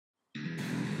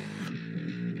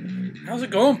How's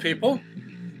it going, people?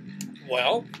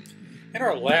 Well, in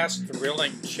our last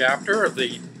thrilling chapter of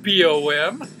the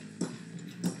BOM,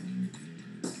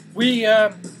 we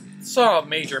saw a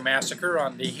major massacre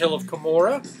on the Hill of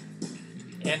Cumorah,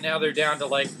 and now they're down to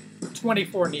like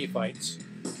 24 Nephites,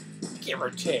 give or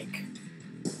take.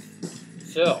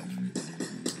 So,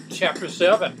 chapter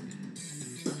 7.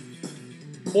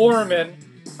 Mormon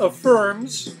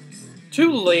affirms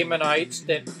to Lamanites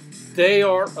that they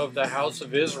are of the house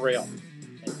of Israel,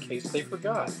 in case they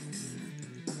forgot.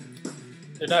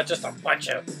 They're not just a bunch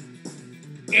of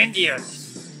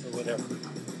Indians or whatever.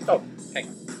 Oh, hang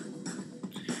on.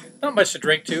 Not much to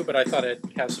drink to, but I thought I'd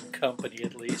have some company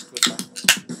at least.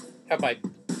 Have my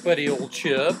buddy Old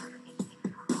Chub.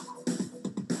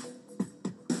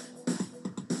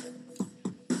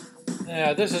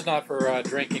 This is not for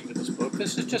drinking with this book.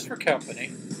 This is just for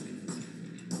company.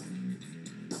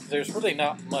 There's really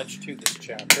not much to this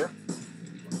chapter.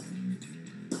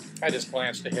 I just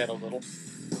glanced ahead a little.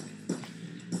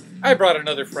 I brought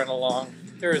another friend along.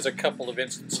 There is a couple of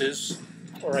instances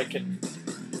where I can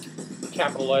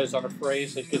capitalize on a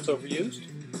phrase that gets overused.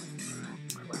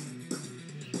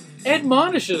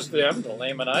 Admonishes them, the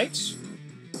Lamanites,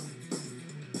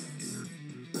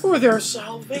 for their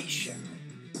salvation.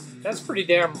 That's pretty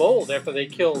damn bold after they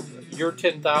killed your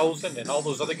 10,000 and all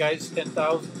those other guys'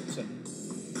 10,000s and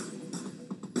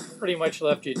pretty much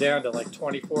left you down to like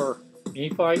 24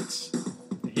 Nephites.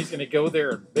 He's going to go there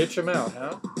and bitch them out,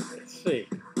 huh? Let's see.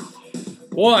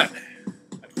 1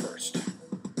 at first.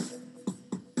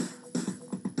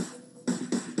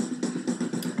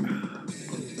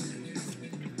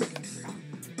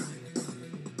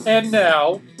 And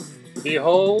now,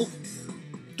 behold,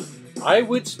 I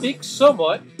would speak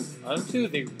somewhat unto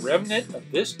the remnant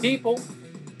of this people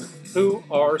who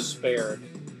are spared.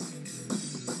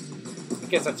 I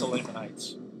guess that's the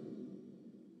Lamanites.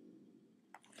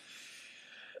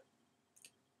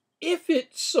 If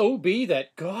it so be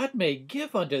that God may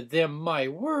give unto them my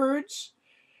words,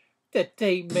 that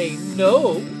they may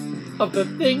know of the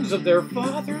things of their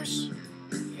fathers,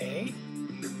 okay?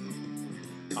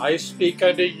 I speak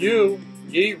unto you,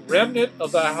 ye remnant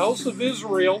of the house of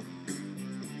Israel,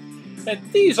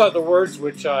 and these are the words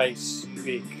which I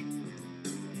speak.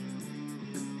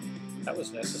 That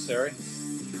was necessary.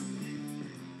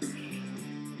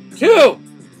 2.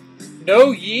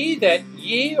 Know ye that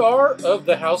ye are of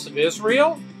the house of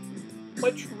Israel?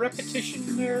 Much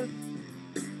repetition there.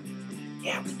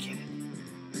 Yeah, we get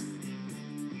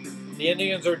it. The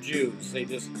Indians are Jews. They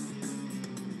just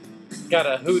got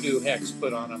a hoodoo hex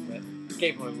put on them that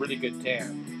gave them a really good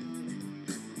tan.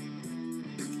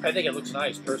 I think it looks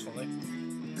nice, personally.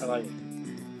 I like it.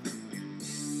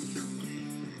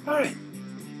 All right.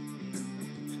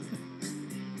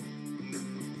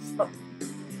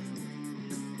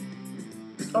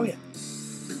 Oh, yeah.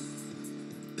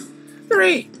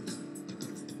 3.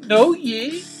 Know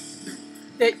ye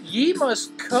that ye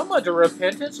must come unto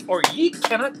repentance, or ye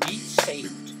cannot be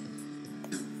saved.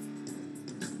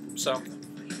 Something.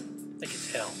 I think it's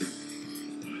hell.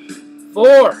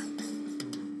 4.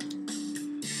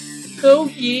 Know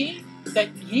ye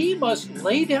that ye must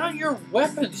lay down your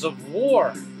weapons of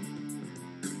war.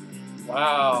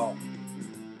 Wow.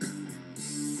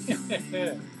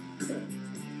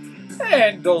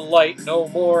 And delight no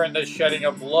more in the shedding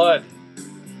of blood,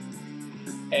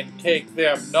 and take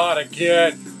them not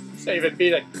again, save it be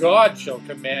that God shall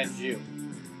command you.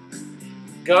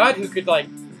 God, who could,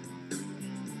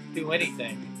 do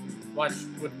anything,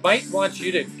 might want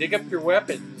you to dig up your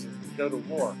weapons and go to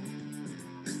war.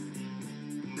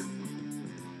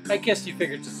 I guess he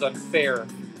figures it's unfair.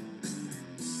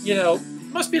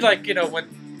 Must be like, when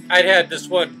I'd had this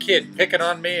one kid picking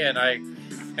on me, and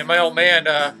my old man,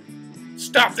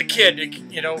 stop the kid,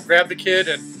 grab the kid,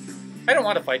 and I don't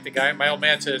want to fight the guy. My old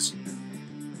man says,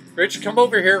 Rich, come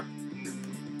over here.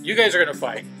 You guys are going to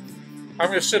fight. I'm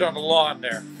going to sit on the lawn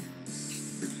there.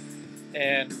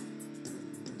 And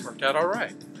it worked out all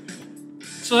right.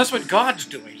 So that's what God's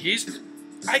doing. He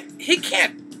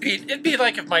can't beat. It'd be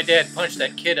like if my dad punched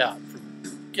that kid out for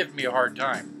giving me a hard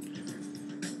time.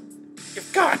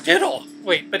 If God did all.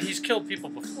 Wait, but he's killed people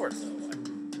before, though.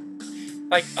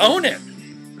 Own it.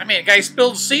 I mean, a guy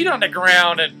spilled seed on the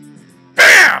ground and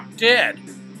BAM! Dead.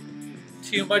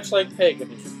 Too much like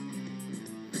paganism.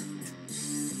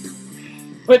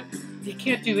 But he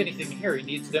can't do anything here. He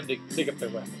needs them to dig up their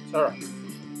weapons. All right.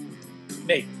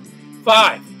 Nate.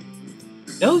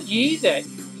 5. Know ye that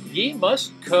ye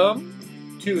must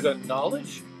come to the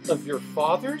knowledge of your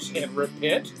fathers and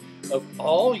repent of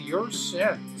all your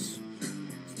sins.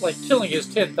 It's like killing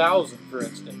his 10,000, for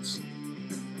instance.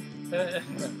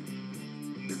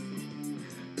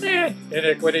 and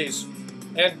iniquities,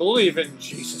 and believe in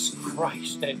Jesus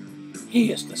Christ, that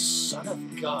he is the Son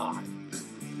of God,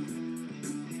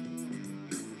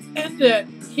 and that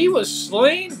he was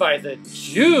slain by the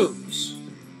Jews.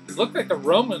 It looked like the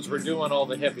Romans were doing all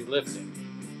the heavy lifting.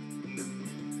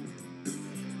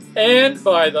 And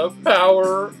by the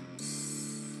power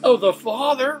of the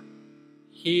Father,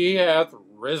 he hath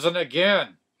risen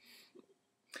again,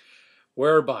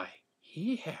 whereby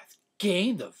he hath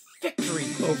gained the victory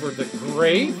over the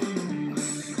grave,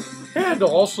 and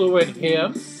also in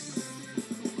him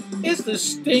is the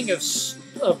sting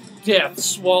of death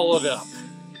swallowed up.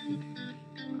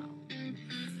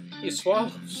 He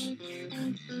swallows.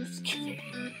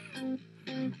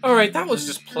 All right, that was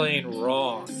just plain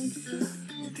wrong.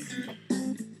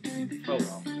 Oh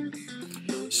well.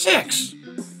 6.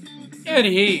 And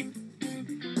he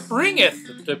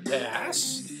bringeth to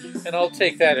pass, and I'll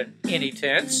take that in any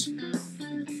tense.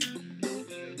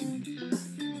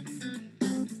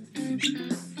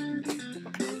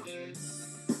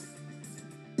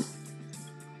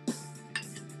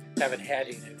 Haven't had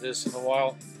any of this in a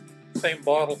while. Same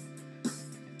bottle.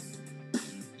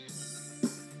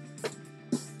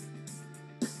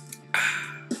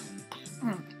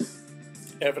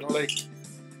 Evidently,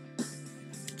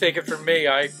 take it from me,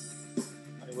 I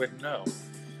wouldn't know.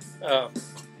 At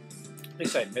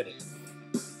least I admit it.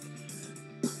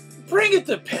 Bring it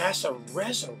to pass a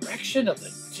resurrection of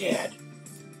the dead,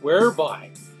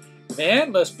 whereby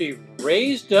man must be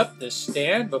raised up to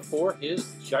stand before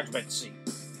his judgment seat.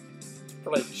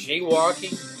 For like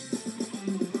jaywalking,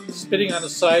 spitting on the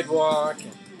sidewalk,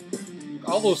 and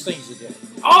all those things you did.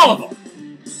 All of them!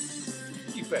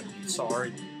 You better be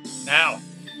sorry. Now.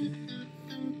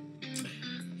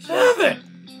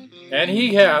 7. And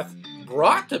he hath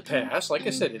brought to pass, like I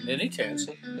said, in any tense,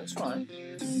 that's fine.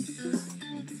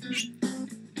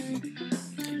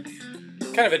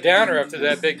 Kind of a downer after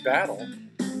that big battle,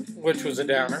 which was a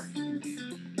downer.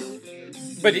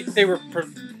 But they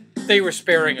were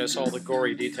sparing us all the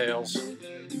gory details.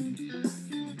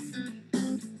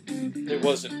 It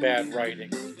wasn't bad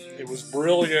writing. It was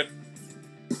brilliant.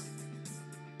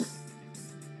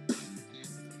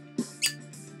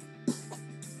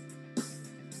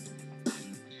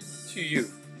 To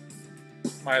you,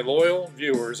 my loyal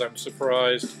viewers, I'm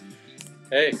surprised.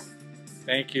 Hey,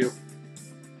 thank you.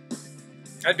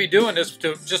 I'd be doing this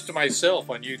just to myself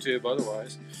on YouTube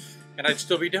otherwise, and I'd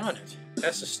still be doing it.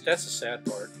 That's the sad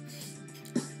part.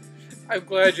 I'm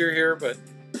glad you're here, but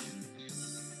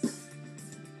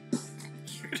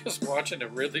you're just watching a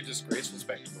really disgraceful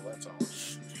spectacle, that's all.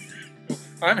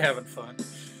 I'm having fun.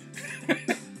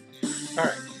 All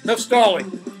right, enough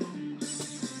stalling.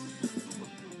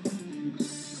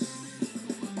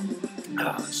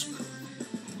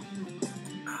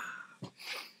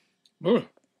 Smooth.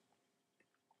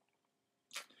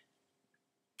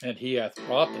 And he hath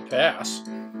brought to pass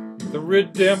the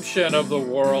redemption of the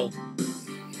world,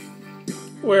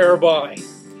 whereby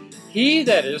he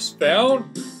that is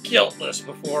found guiltless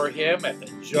before him at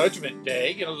the judgment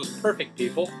day, you know, those perfect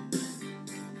people,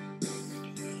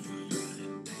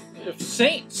 if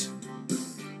saints,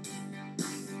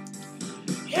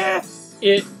 hath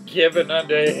it given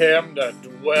unto him to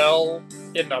dwell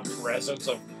in the presence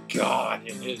of God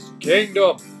in his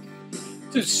kingdom,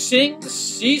 to sing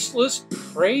ceaseless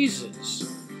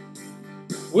praises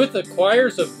with the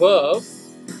choirs above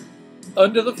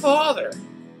unto the Father,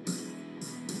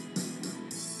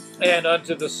 and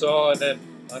unto the Son, and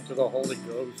unto the Holy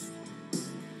Ghost,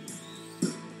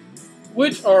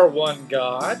 which are one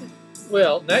God.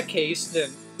 Well, in that case,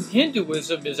 then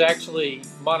Hinduism is actually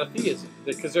monotheism,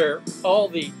 because they're all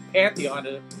the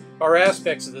pantheon are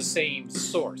aspects of the same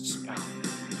source.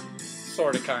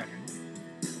 Sort of, kind of.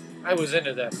 I was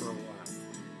into that for a while.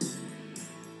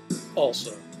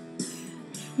 Also.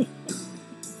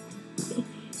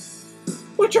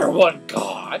 Which are one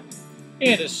God,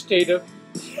 and a state of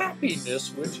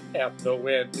happiness which hath no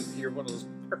end. If you're one of those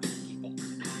perfect people.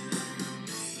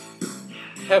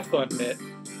 Have fun, Mitt.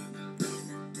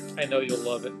 I know you'll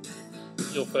love it.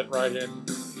 You'll fit right in.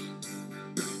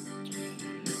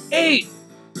 8.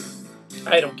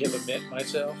 I don't give a mitt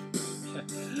myself.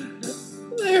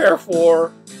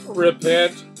 Therefore,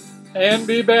 repent and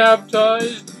be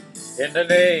baptized in the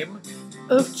name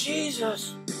of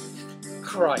Jesus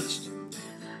Christ,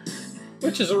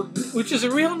 which is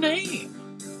a real name.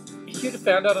 You'd have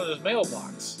found out on his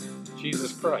mailbox.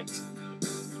 Jesus Christ.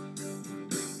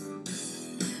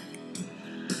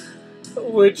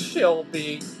 Which shall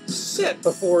be set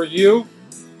before you,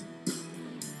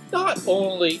 not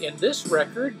only in this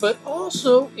record, but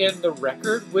also in the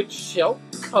record which shall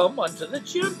come unto the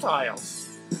Gentiles.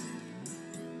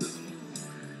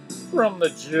 from the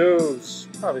Jews.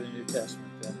 Probably the New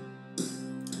Testament then.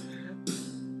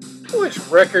 Which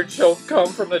record shall come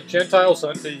from the Gentiles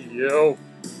unto you?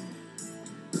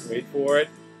 Wait for it.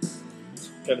 It's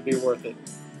going to be worth it.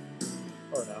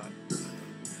 Or not.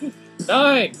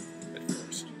 9 at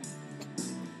first.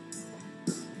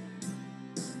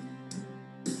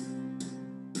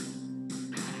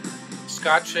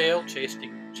 Scotch ale,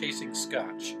 chasing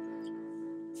Scotch.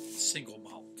 Single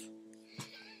malt.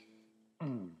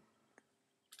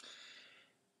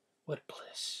 What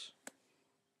bliss.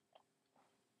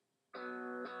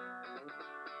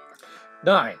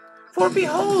 9. For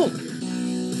behold,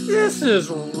 this is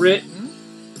written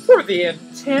for the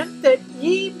intent that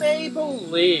ye may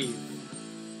believe.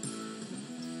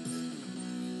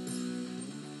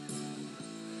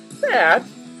 That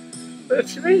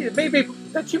you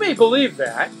may believe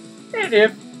that, and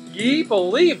if ye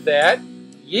believe that,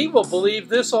 ye will believe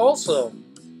this also.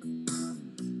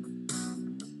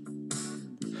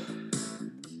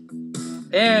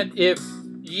 And if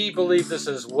ye believe this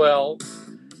as well,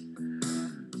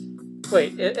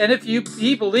 and if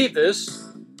ye believe this,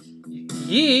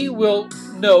 ye will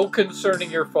know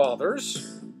concerning your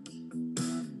fathers.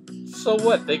 So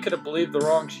what? They could have believed the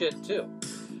wrong shit too.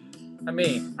 I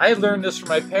mean, I learned this from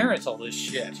my parents, all this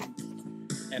shit.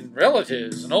 And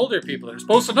relatives and older people that are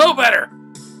supposed to know better.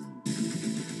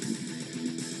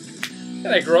 And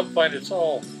I grew up finding it's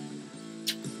all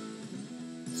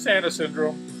Santa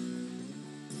syndrome.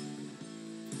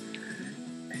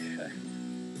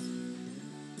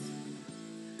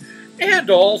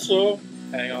 And also,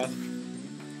 hang on,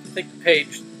 I think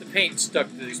the paint stuck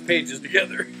to these pages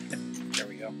together. There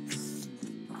we go.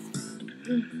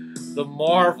 The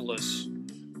marvelous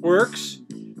works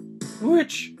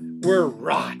which were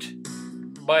wrought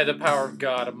by the power of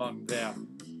God among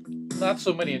them. Not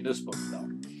so many in this book, though.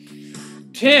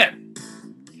 10.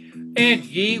 And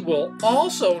ye will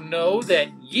also know that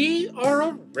ye are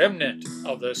a remnant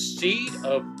of the seed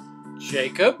of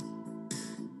Jacob,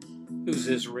 who's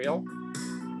Israel.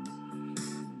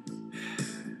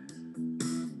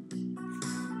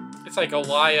 It's like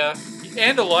Elijah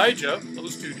and Elijah,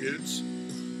 those two dudes.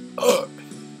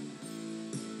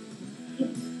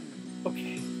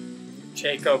 Okay.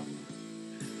 Jacob.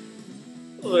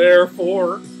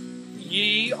 Therefore,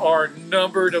 ye are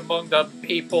numbered among the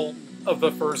people of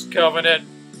the first covenant.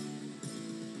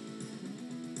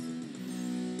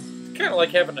 It's kind of like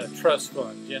having a trust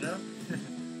fund, you know?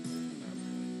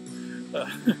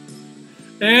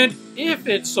 And if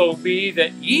it so be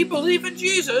that ye believe in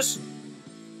Jesus,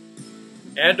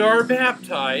 and are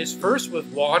baptized, first with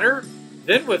water,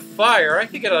 then with fire. I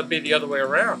think it ought to be the other way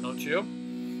around, don't you?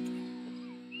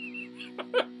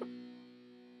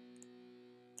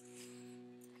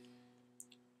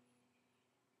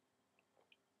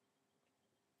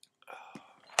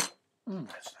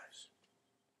 That's nice.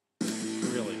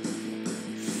 Really.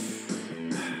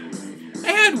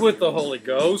 And with the Holy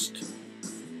Ghost,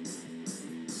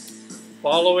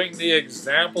 following the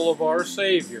example of our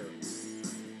Savior.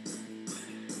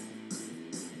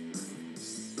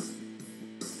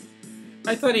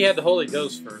 I thought he had the Holy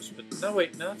Ghost first, but no,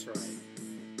 wait, no, that's right.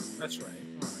 That's right.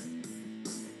 All right.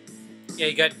 Yeah,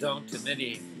 he got dunked, and then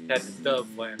he had the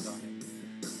dove land on him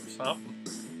or something.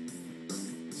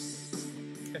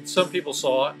 And some people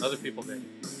saw it, and other people didn't.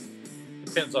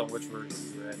 Depends on which version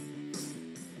you read.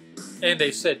 And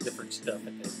they said different stuff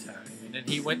at that time. And then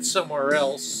he went somewhere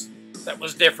else that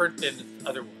was different than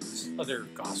other ones, other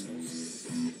Gospels.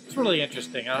 It's really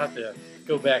interesting. I'll have to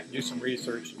go back and do some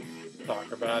research and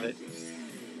talk about it.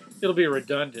 It'll be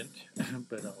redundant,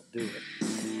 but I'll do it.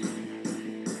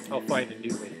 I'll find a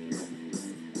new way to do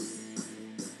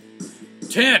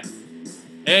it. 10.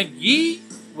 And ye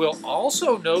will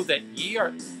also know that ye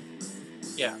are,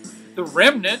 the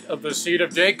remnant of the seed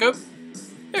of Jacob.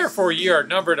 Therefore ye are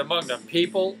numbered among the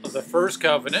people of the first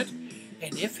covenant.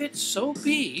 And if it so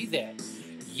be that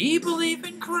ye believe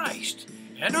in Christ,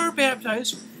 and are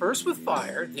baptized first with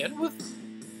fire, then with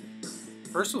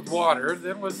water,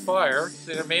 then with fire.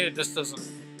 See what I mean? It just doesn't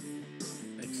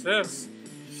make sense.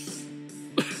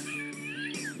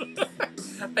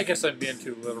 I guess I'm being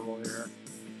too literal here.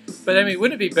 But I mean,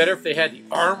 wouldn't it be better if they had the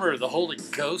armor of the Holy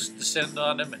Ghost descend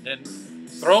on them and then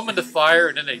throw them into fire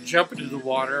and then they jump into the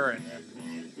water and then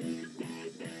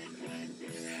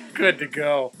good to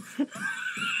go.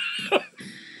 I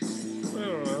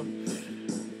don't know.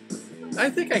 I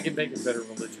think I can make a better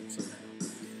religion somehow.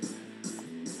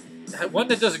 One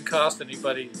that doesn't cost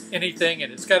anybody anything,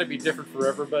 and it's got to be different for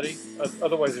everybody.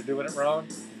 Otherwise, they're doing it wrong.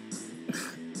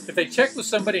 If they check with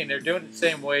somebody and they're doing it the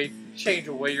same way, change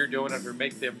the way you're doing it or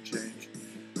make them change.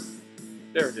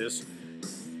 There it is.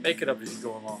 Make it up as you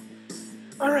go along.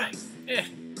 All right.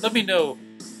 Let me know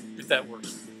if that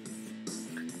works.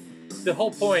 The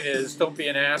whole point is don't be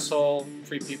an asshole.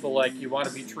 Treat people like you want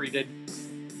to be treated,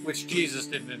 which Jesus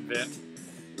didn't invent.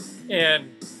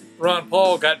 And Ron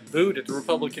Paul got booed at the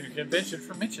Republican convention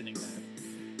for mentioning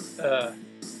that.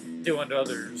 Do unto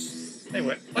others. They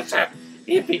went, what's that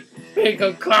hippie big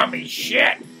old commie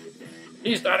shit?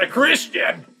 He's not a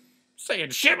Christian.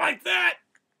 Saying shit like that.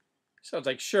 Sounds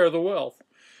like share the wealth.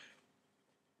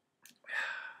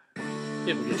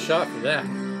 People get shot for that.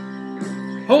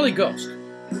 Holy Ghost.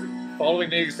 Following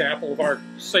the example of our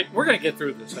Savior. We're going to get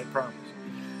through this, I promise.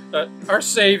 Our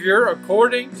Savior,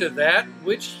 according to that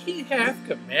which he hath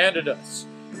commanded us.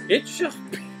 It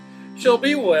shall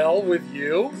be well with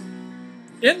you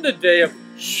in the day of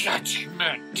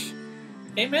judgment.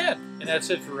 Amen. And that's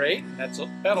it for 8. And that's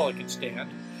about all I can stand.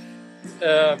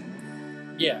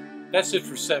 Yeah, that's it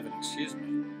for 7. Excuse me.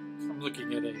 I'm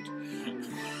looking at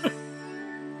 8.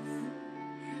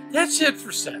 That's it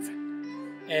for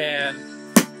 7. And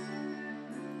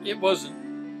it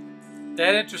wasn't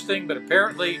that interesting, but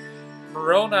apparently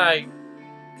Moroni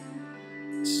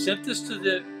sent this to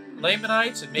the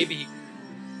Lamanites, and maybe,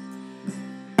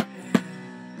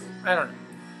 I don't know,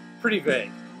 pretty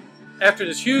vague. After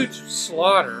this huge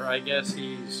slaughter, I guess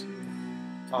he's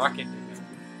talking to them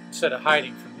instead of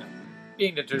hiding from them,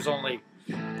 being that there's only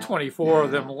 24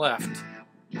 of them left.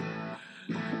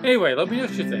 Anyway, let me know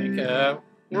what you think.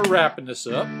 We're wrapping this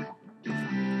up.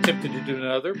 Tempted to do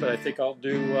another, but I think I'll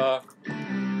do a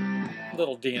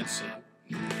little DNC.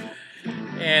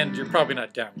 And you're probably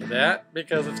not down with that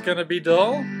because it's going to be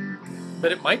dull,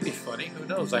 but it might be funny. Who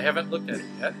knows? I haven't looked at it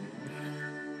yet.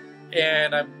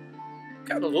 And I've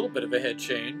got a little bit of a head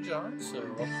change on it, so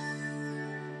it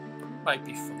might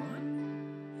be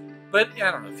fun. But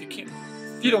I don't know, if you can't,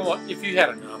 if you don't want, if you had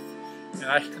enough, and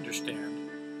I understand,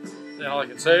 then all I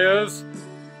can say is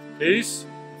peace,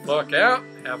 fuck out,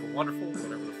 have a wonderful,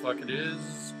 whatever the fuck it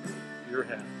is you're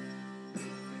having.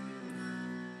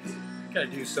 Gotta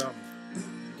do some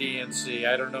DNC.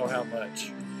 I don't know how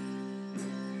much.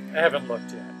 I haven't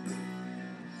looked yet.